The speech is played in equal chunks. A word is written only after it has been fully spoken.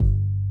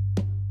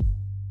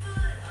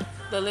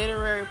The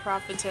Literary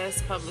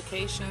Prophetess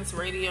Publications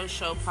Radio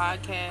Show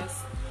Podcast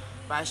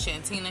by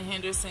Shan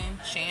Henderson,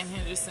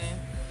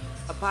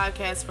 a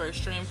podcast for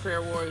extreme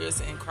prayer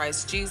warriors in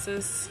Christ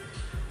Jesus.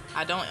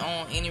 I don't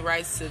own any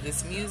rights to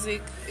this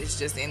music. It's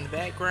just in the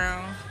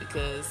background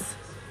because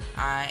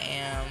I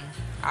am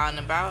out and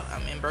about.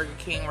 I'm in Burger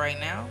King right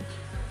now.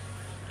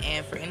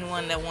 And for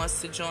anyone that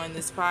wants to join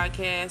this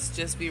podcast,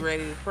 just be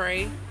ready to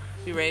pray.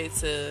 Be ready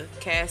to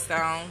cast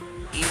down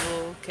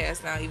evil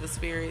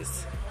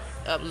spirits,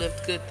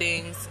 uplift good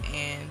things,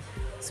 and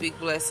speak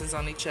blessings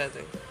on each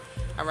other.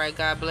 All right,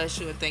 God bless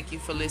you, and thank you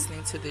for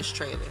listening to this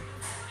trailer.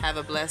 Have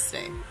a blessed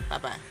day.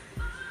 Bye-bye.